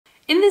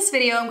In this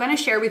video, I'm going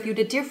to share with you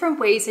the different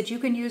ways that you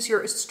can use your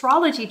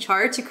astrology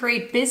chart to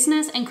create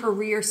business and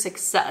career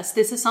success.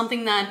 This is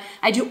something that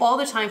I do all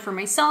the time for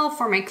myself,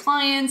 for my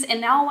clients,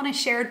 and now I want to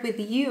share it with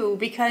you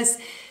because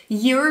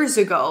years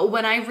ago,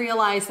 when I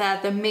realized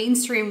that the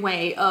mainstream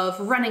way of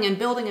running and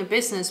building a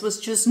business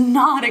was just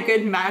not a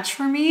good match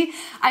for me,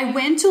 I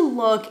went to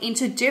look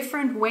into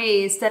different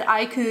ways that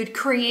I could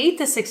create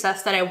the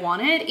success that I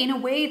wanted in a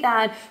way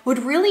that would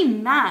really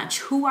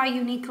match who I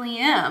uniquely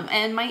am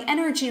and my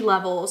energy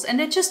levels,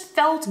 and it just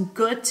felt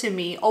good to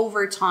me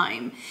over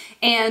time.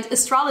 And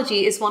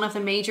astrology is one of the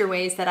major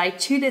ways that I,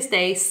 to this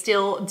day,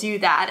 still do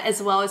that,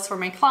 as well as for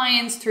my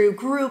clients through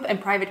group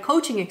and private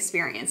coaching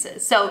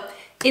experiences. So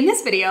in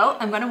this video,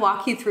 I'm going to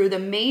walk you through the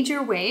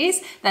major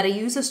ways that I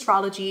use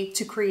astrology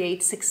to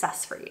create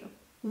success for you.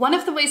 One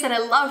of the ways that I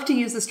love to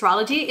use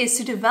astrology is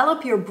to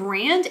develop your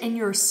brand and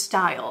your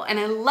style. And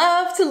I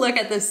love to look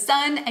at the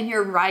sun and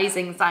your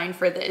rising sign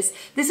for this.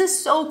 This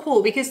is so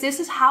cool because this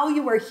is how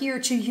you are here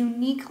to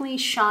uniquely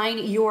shine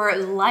your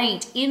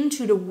light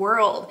into the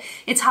world.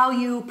 It's how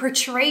you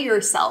portray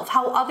yourself,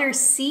 how others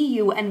see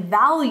you and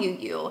value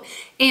you.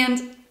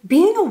 And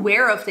being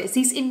aware of this,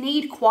 these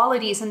innate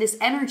qualities and this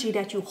energy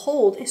that you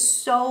hold is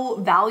so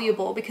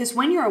valuable because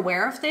when you're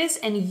aware of this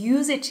and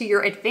use it to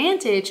your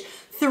advantage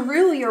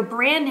through your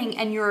branding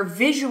and your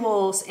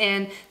visuals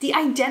and the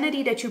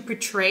identity that you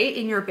portray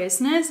in your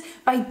business,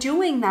 by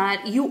doing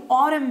that, you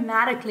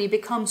automatically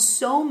become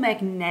so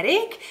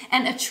magnetic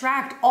and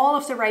attract all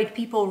of the right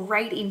people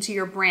right into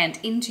your brand,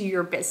 into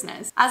your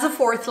business. As a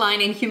fourth line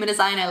in human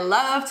design, I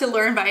love to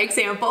learn by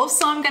example,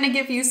 so I'm going to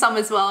give you some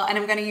as well, and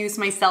I'm going to use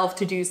myself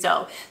to do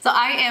so. So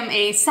I am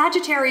a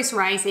Sagittarius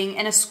rising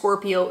and a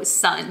Scorpio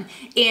sun,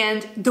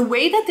 and the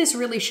way that this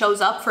really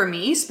shows up for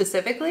me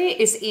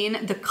specifically is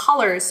in the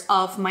colors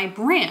of my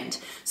brand.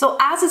 So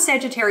as a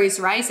Sagittarius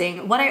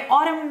rising, what I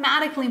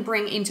automatically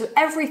bring into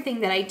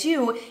everything that I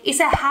do is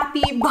a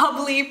happy,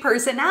 bubbly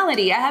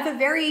personality. I have a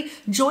very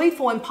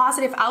joyful and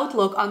positive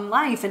outlook on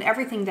life and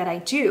everything that I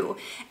do.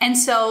 And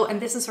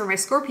this is where my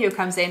Scorpio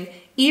comes in.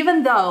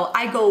 Even though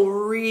I go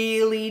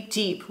really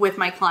deep with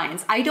my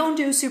clients, I don't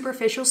do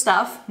superficial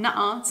stuff.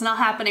 Nuh-uh, it's not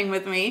happening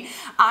with me.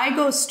 I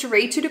go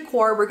straight to the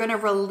core. We're going to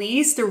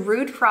release the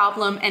root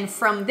problem. And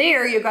from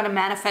there, you're going to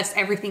manifest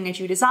everything that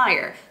you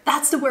desire.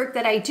 That's the work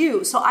that I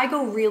do. So I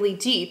go really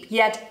deep.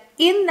 Yet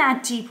in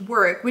that deep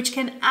work, which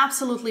can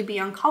absolutely be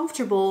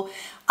uncomfortable,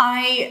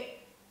 I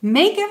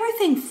make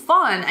everything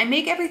fun. I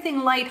make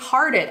everything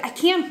lighthearted. I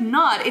can't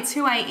not. It's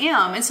who I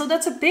am. And so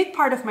that's a big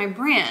part of my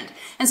brand.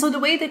 And so the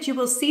way that you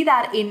will see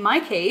that in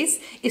my case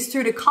is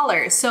through the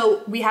colors.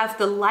 So we have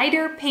the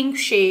lighter pink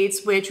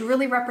shades, which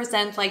really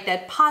represent like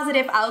that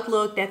positive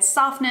outlook, that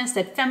softness,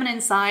 that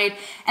feminine side.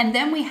 And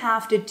then we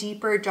have the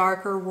deeper,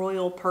 darker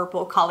royal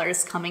purple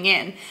colors coming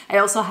in. I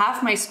also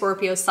have my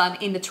Scorpio sun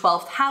in the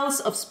 12th house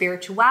of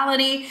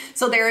spirituality.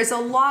 So there is a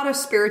lot of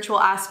spiritual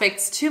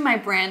aspects to my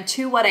brand,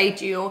 to what I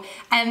do.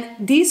 And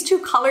these two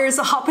colors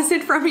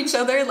opposite from each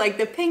other, like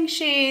the pink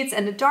shades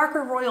and the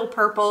darker royal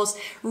purples,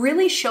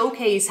 really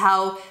showcase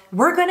how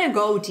we're gonna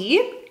go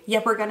deep,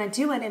 yet we're gonna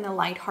do it in a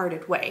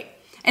lighthearted way.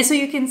 And so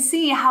you can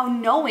see how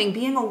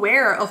being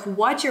aware of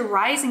what your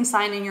rising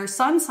sign and your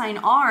sun sign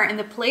are and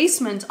the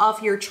placement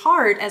of your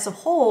chart as a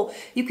whole,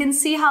 you can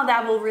see how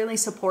that will really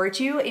support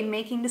you in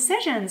making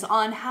decisions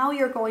on how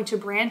you're going to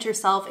brand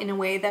yourself in a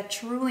way that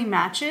truly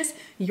matches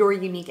your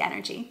unique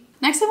energy.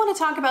 Next, I want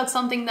to talk about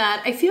something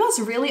that I feel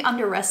is really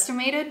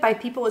underestimated by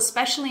people,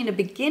 especially in the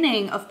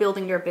beginning of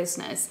building their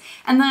business.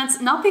 And that's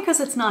not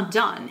because it's not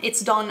done. It's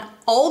done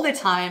all the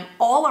time,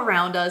 all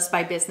around us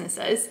by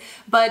businesses.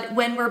 But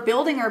when we're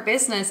building our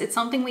business, it's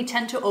something we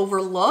tend to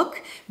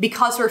overlook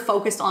because we're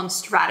focused on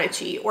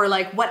strategy or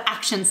like what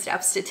action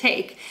steps to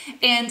take.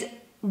 And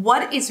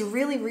what is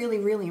really, really,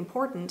 really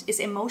important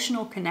is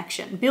emotional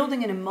connection,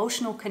 building an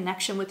emotional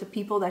connection with the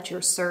people that you're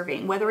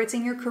serving, whether it's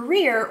in your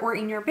career or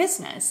in your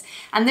business.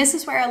 And this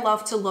is where I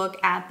love to look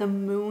at the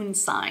moon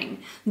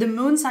sign. The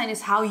moon sign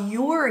is how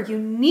you're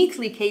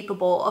uniquely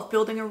capable of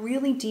building a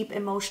really deep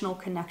emotional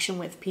connection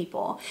with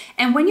people.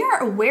 And when you're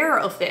aware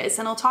of this,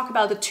 and I'll talk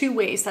about the two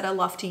ways that I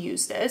love to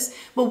use this,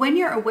 but when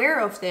you're aware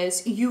of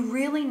this, you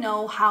really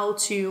know how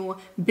to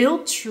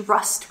build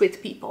trust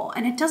with people.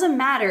 And it doesn't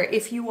matter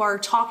if you are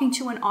talking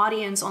to an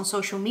audience on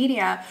social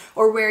media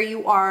or where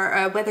you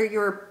are, whether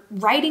you're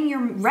writing your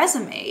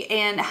resume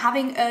and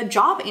having a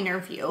job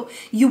interview.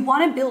 You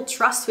want to build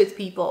trust with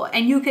people,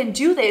 and you can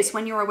do this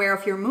when you're aware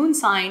of your moon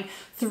sign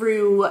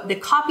through the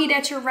copy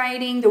that you're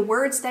writing, the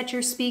words that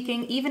you're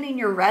speaking. Even in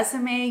your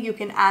resume, you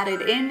can add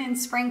it in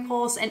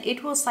sprinkles, and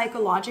it will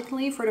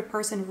psychologically, for the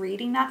person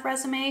reading that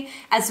resume,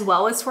 as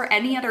well as for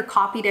any other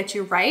copy that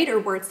you write or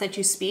words that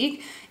you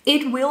speak,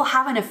 it will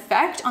have an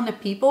effect on the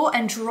people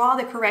and draw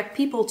the correct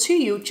people to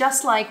you,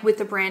 just like with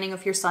the branding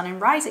of your sun and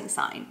rising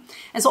sign.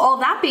 And so all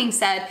that being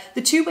said,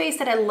 the two ways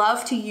that I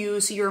love to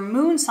use your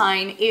moon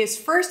sign is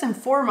first and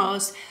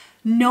foremost,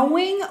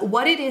 knowing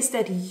what it is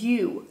that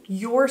you,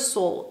 your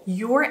soul,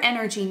 your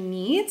energy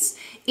needs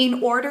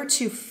in order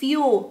to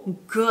feel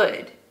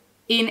good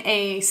in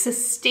a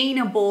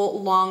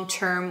sustainable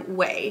long-term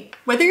way.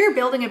 Whether you're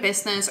building a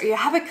business or you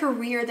have a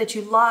career that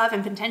you love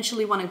and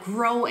potentially want to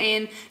grow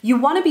in, you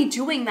want to be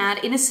doing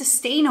that in a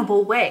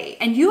sustainable way.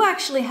 And you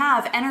actually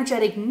have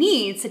energetic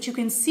needs that you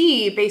can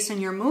see based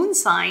on your moon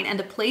sign and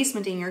the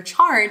placement in your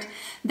chart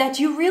that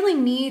you really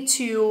need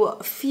to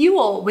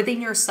fuel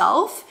within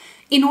yourself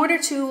in order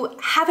to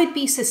have it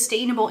be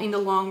sustainable in the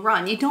long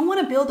run. You don't want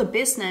to build a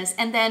business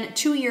and then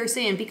 2 years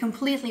in be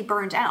completely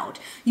burned out.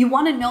 You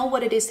want to know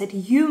what it is that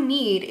you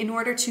need in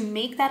order to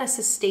make that a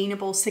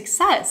sustainable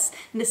success.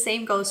 And the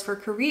same goes for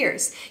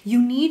careers.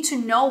 You need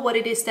to know what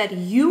it is that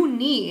you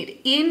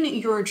need in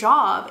your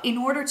job in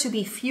order to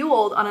be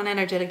fueled on an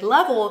energetic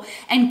level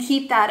and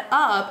keep that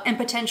up and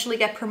potentially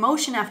get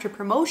promotion after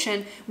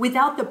promotion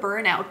without the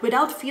burnout,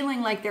 without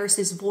feeling like there's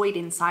this void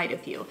inside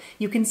of you.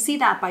 You can see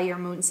that by your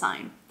moon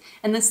sign.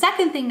 And the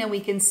second thing that we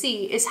can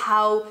see is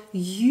how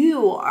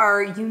you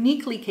are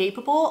uniquely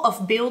capable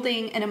of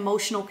building an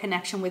emotional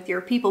connection with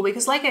your people.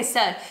 Because like I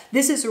said,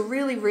 this is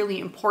really, really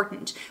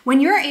important.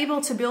 When you're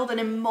able to build an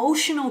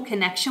emotional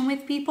connection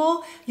with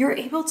people, you're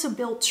able to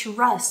build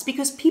trust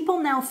because people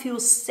now feel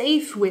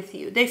safe with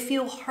you. They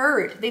feel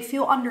heard. They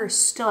feel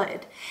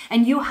understood.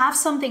 And you have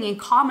something in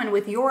common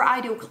with your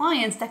ideal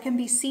clients that can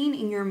be seen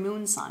in your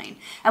moon sign.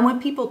 And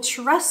when people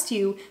trust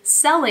you,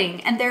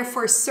 selling and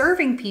therefore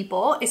serving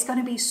people is going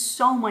to be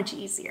so much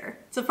easier.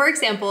 So for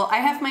example, I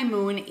have my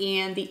moon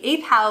in the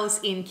 8th house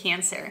in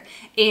Cancer.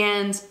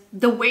 And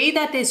the way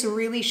that this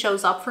really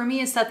shows up for me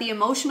is that the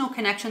emotional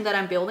connection that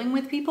I'm building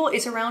with people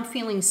is around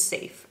feeling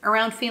safe,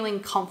 around feeling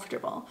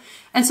comfortable.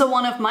 And so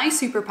one of my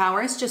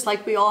superpowers, just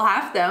like we all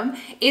have them,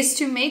 is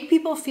to make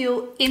people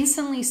feel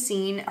instantly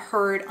seen,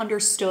 heard,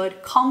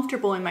 understood,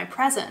 comfortable in my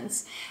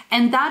presence.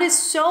 And that is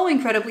so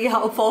incredibly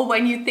helpful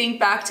when you think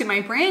back to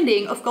my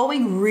branding of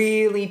going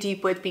really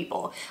deep with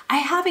people. I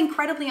have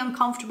incredibly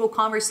uncomfortable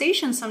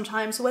conversations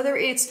sometimes, whether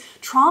it's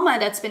trauma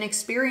that's been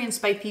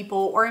experienced by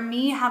people or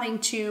me having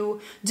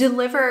to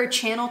deliver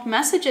channeled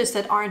messages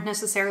that aren't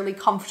necessarily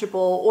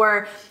comfortable,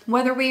 or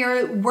whether we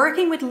are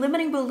working with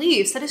limiting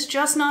beliefs that is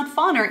just not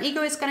fun. Our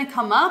ego is going to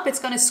come up, it's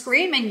going to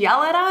scream and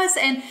yell at us,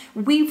 and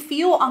we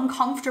feel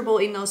uncomfortable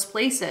in those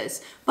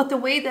places. But the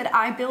way that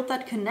I build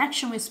that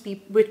connection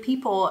with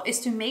people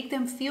is to make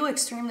them feel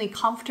extremely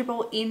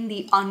comfortable in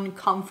the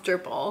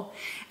uncomfortable.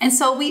 And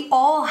so we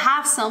all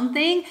have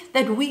something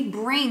that we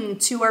bring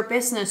to our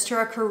business, to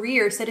our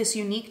careers that is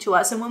unique to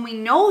us. And when we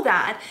know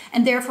that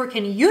and therefore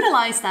can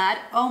utilize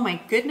that, oh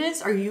my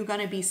goodness, are you going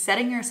to be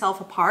setting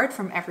yourself apart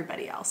from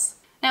everybody else?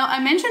 Now,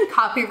 I mentioned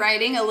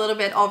copywriting a little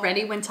bit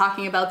already when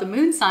talking about the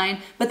moon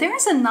sign, but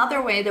there's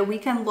another way that we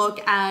can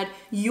look at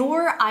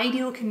your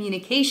ideal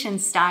communication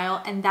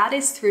style, and that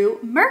is through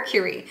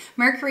Mercury.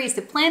 Mercury is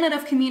the planet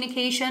of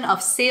communication,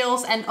 of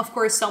sales, and of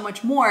course so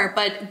much more,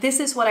 but this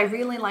is what I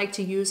really like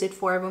to use it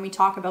for when we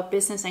talk about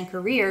business and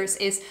careers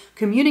is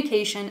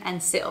communication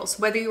and sales.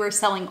 Whether you are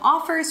selling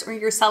offers or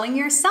you're selling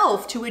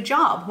yourself to a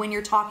job when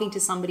you're talking to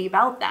somebody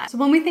about that. So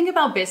when we think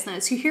about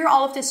business, you hear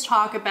all of this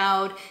talk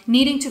about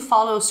needing to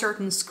follow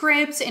certain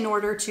scripts in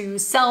order to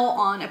sell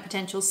on a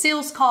potential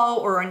sales call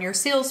or on your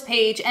sales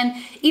page.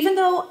 And even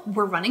though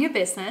we're running a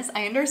business,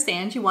 I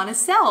understand you want to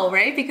sell,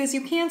 right? Because you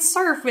can't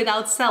serve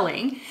without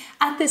selling.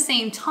 At the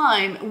same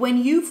time,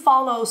 when you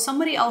follow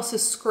somebody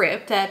else's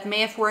script that may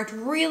have worked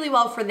really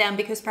well for them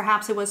because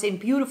perhaps it was in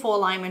beautiful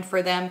alignment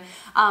for them,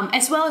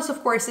 as well as,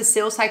 of course, the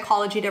sales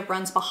psychology that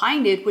runs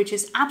behind it, which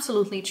is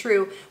absolutely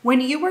true.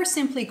 When you are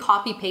simply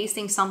copy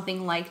pasting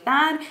something like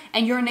that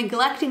and you're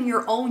neglecting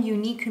your own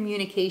unique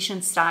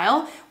communication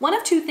style, one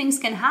of two things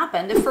can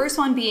happen. The first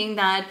one being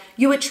that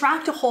you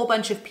attract a whole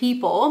bunch of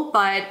people,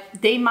 but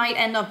they might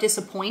end up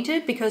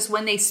disappointed because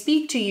when they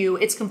speak to you,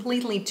 it's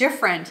completely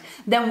different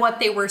than what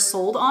they were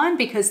sold on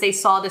because they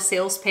saw the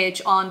sales pitch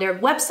on their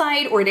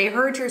website or they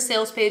heard your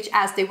sales pitch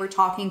as they were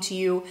talking to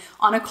you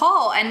on a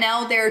call, and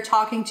now they're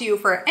talking to you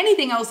for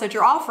anything else that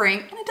you're offering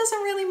and it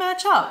doesn't really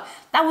match up.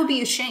 That would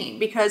be a shame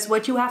because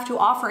what you have to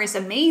offer is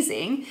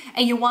amazing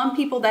and you want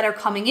people that are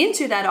coming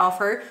into that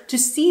offer to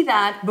see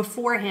that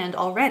beforehand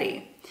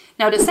already.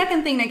 Now, the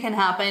second thing that can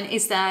happen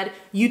is that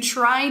you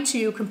try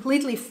to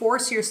completely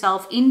force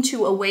yourself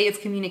into a way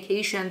of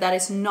communication that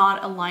is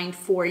not aligned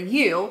for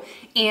you,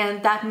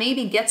 and that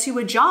maybe gets you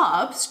a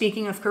job,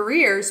 speaking of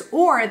careers,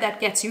 or that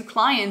gets you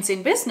clients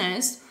in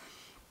business,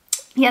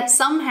 yet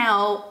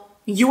somehow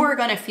you're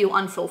going to feel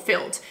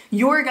unfulfilled.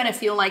 You're going to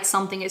feel like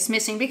something is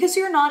missing because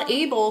you're not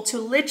able to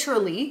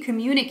literally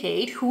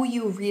communicate who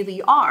you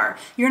really are.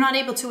 You're not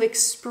able to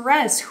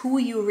express who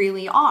you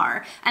really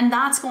are. And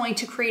that's going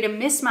to create a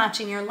mismatch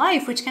in your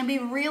life, which can be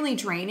really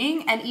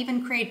draining and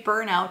even create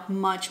burnout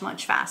much,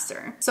 much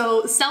faster.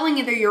 So selling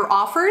either your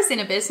offers in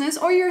a business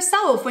or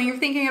yourself when you're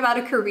thinking about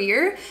a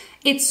career,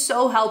 It's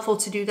so helpful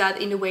to do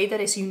that in a way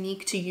that is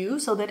unique to you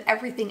so that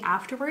everything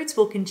afterwards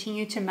will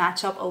continue to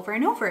match up over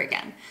and over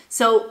again.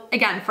 So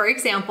again, for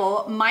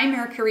example, my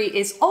Mercury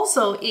is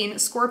also in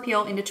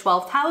Scorpio in the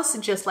 12th house,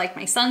 just like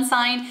my sun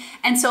sign.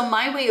 And so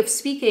my way of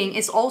speaking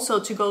is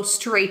also to go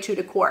straight to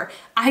the core.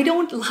 I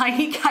don't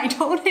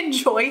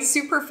enjoy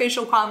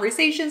superficial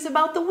conversations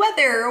about the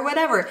weather or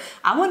whatever.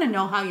 I want to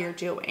know how you're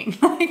doing.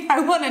 I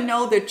want to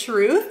know the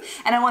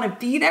truth, and I want to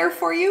be there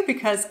for you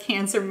because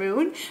Cancer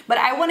moon, but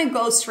I want to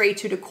go straight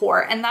to the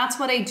core. And that's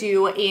what I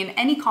do in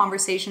any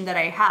conversation that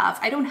I have.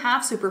 I don't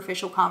have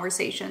superficial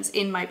conversations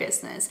in my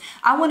business.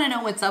 I want to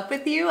know what's up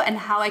with you and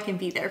how I can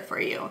be there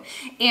for you.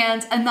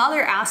 And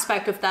another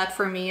aspect of that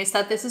for me is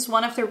that this is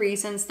one of the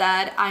reasons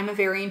that I'm a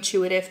very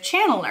intuitive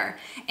channeler.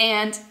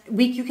 And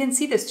you can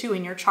see this too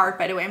in your chart,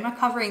 by the way. I'm not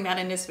covering that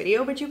in this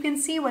video, but you can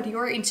see what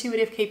your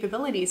intuitive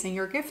capabilities and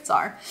your gifts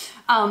are.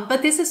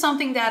 But this is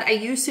something that I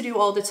used to do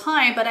all the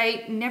time, but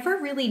I never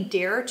really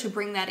dared to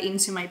bring that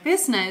into my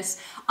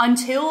business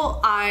until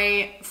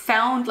I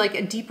found like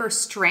a deeper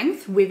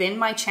strength within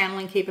my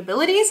channeling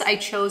capabilities. I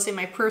chose in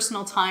my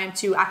personal time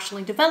to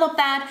actually develop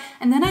that.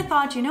 And then I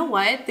thought, you know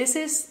what, this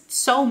is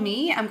so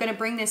me. I'm going to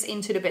bring this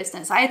into the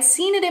business. I had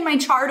seen it in my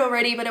chart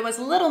already, but I was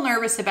a little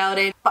nervous about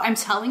it. But I'm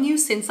telling you,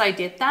 since I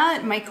did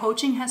that, my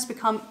coaching has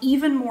become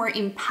even more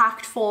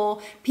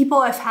impactful.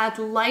 People have had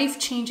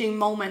life-changing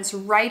moments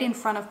right in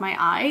front of my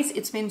eyes.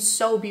 It's been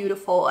so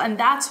beautiful. And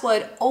that's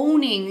what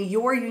owning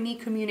your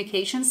unique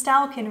communication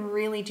style can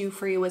really do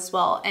for you as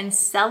well. And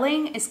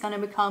selling is going to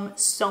become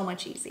so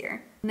much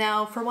easier.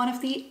 Now, for one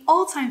of the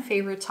all-time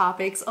favorite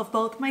topics of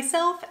both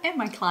myself and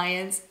my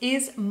clients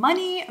is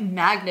money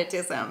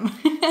magnetism.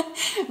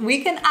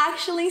 We can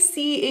actually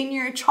see in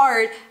your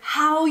chart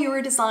how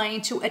you're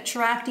designed to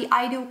attract the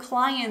ideal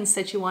clients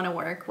that you want to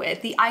work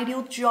with, the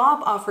ideal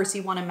job offers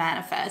you want to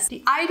manifest,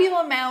 the ideal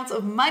amount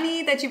of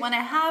money that you want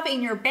to have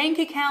in your bank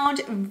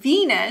account.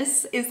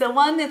 Venus is the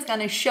one that's going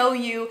to show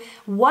you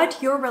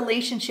what your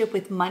relationship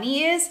with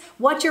money is,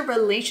 what your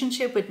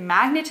relationship with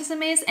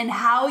magnetism is, and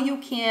how you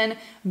can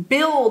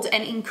build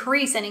and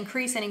increase and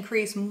increase and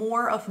increase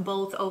more of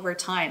both over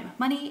time,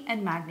 money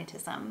and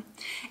magnetism.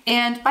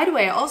 And by the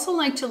way, I also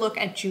like to look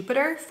at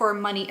Jupiter for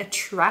money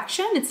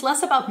attraction. It's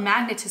less about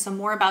magnetism,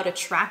 more about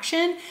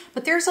attraction,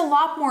 but there's a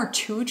lot more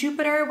to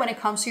Jupiter when it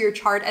comes to your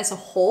chart as a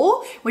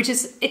whole, which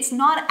is, it's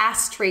not as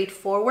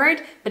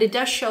straightforward, but it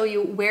does show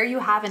you where you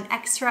have an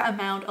extra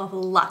amount of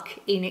luck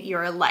in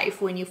your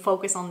life when you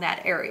focus on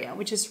that area,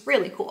 which is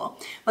really cool.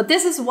 But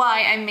this is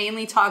why I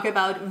mainly talk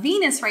about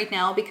Venus right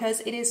now, because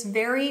it is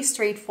very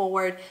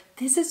straightforward.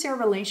 This is your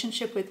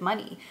relationship with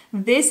money.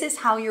 This is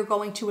how you're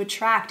going to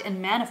attract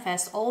and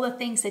manifest all the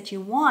things that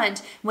you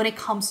want when it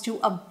comes to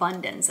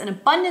abundance, an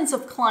abundance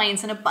of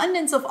clients, an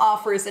abundance of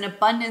offers, an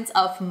abundance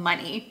of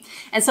money.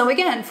 And so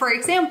again, for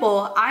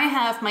example, I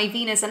have my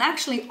Venus and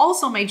actually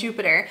also my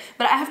Jupiter,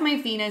 but I have my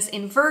Venus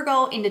in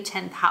Virgo in the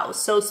 10th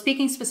house. So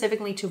speaking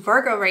specifically to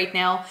Virgo right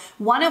now,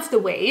 one of the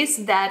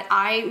ways that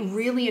I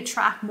really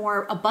attract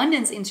more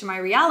abundance into my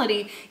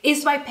reality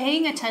is by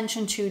paying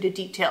attention to the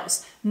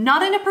details.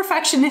 Not in a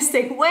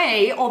perfectionistic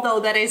way,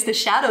 although that is the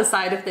shadow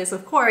side of this,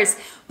 of course,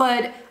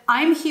 but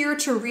I'm here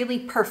to really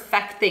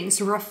perfect things,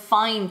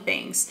 refine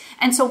things.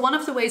 And so one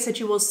of the ways that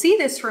you will see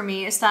this for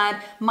me is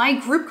that my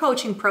group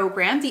coaching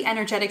program, The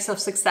Energetics of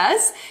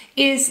Success,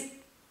 is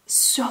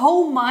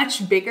so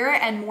much bigger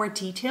and more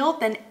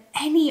detailed than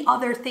any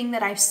other thing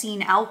that I've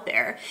seen out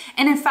there.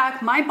 And in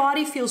fact, my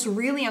body feels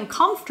really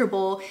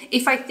uncomfortable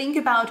if I think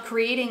about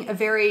creating a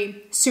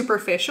very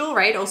superficial,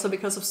 right? Also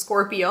because of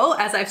Scorpio,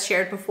 as I've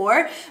shared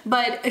before,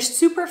 but a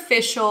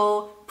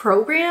superficial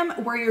program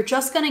where you're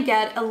just gonna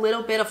get a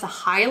little bit of the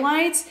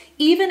highlights,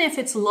 even if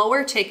it's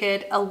lower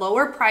ticket, a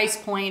lower price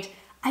point.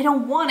 I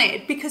don't want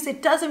it because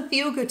it doesn't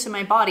feel good to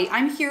my body.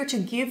 I'm here to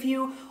give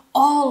you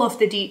all of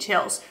the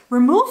details.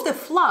 Remove the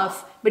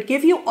fluff, but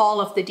give you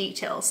all of the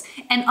details.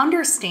 And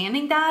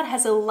understanding that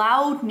has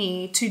allowed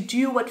me to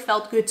do what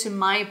felt good to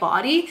my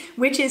body,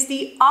 which is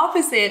the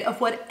opposite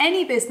of what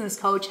any business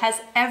coach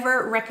has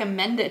ever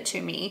recommended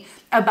to me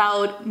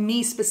about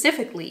me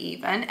specifically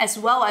even, as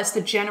well as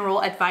the general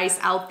advice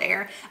out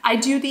there. I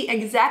do the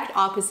exact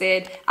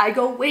opposite. I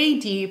go way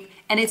deep,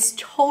 and it's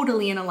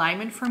totally in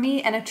alignment for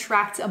me and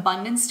attracts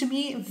abundance to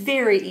me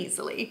very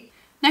easily.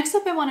 Next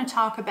up, I want to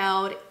talk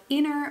about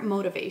inner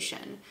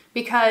motivation,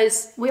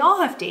 because we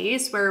all have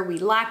days where we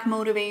lack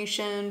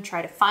motivation,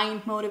 try to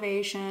find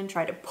motivation,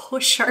 try to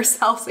push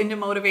ourselves into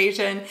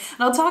motivation. And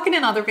I'll talk in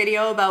another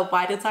video about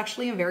why that's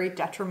actually a very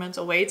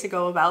detrimental way to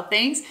go about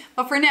things.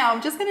 But for now,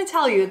 I'm just going to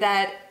tell you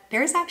that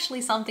there's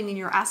actually something in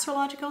your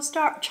astrological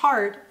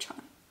chart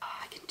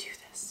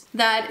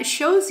that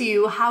shows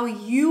you how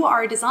you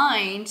are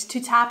designed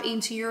to tap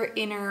into your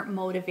inner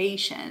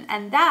motivation.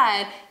 And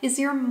that is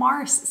your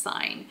Mars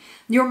sign.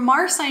 Your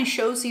Mars sign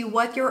shows you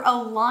what your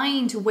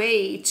aligned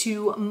way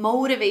to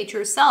motivate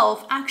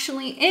yourself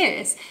actually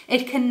is.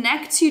 It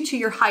connects you to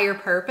your higher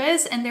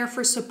purpose and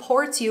therefore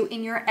supports you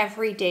in your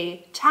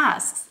everyday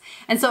tasks.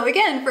 And so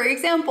again, for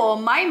example,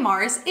 my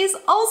Mars is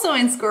also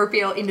in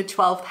Scorpio in the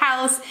 12th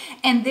house.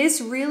 And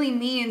this really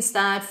means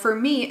that for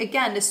me,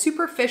 again, the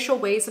superficial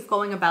ways of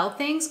going about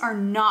things are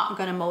not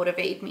going to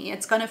motivate me.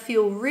 It's going to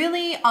feel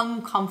really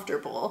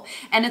uncomfortable,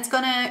 and it's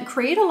going to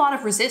create a lot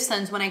of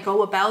resistance when I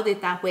go about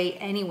it that way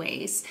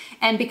anyways.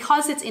 And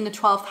because it's in the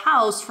 12th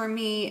house, for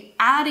me,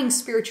 adding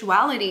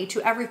spirituality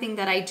to everything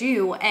that I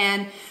do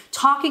and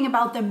talking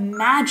about the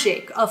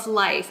magic of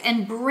life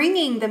and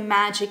bringing the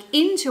magic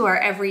into our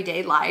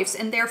everyday lives,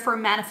 and therefore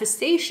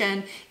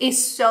manifestation,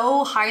 is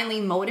so highly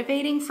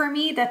motivating for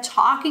me that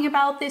talking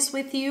about this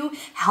with you,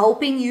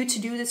 helping you to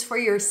do this for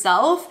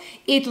yourself,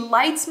 it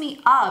lights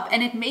me up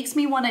and it makes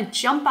me want to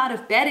jump out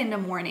of bed in the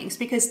mornings,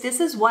 because this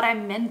is what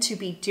I'm meant to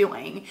be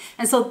doing.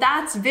 And so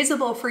that's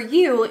visible for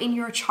you in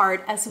your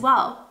chart as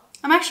well.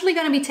 I'm actually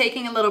going to be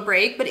taking a little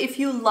break, but if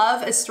you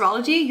love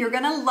astrology, you're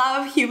going to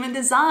love human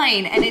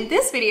design. And in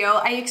this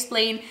video, I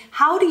explain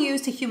how to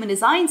use the human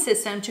design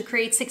system to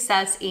create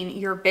success in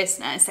your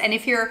business. And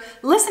if you're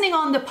listening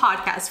on the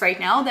podcast right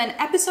now, then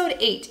episode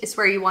 8 is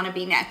where you want to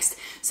be next.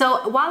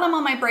 So while I'm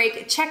on my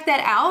break, check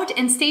that out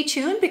and stay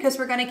tuned, because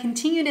we're going to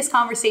continue this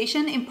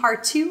conversation in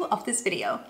part 2 of this video.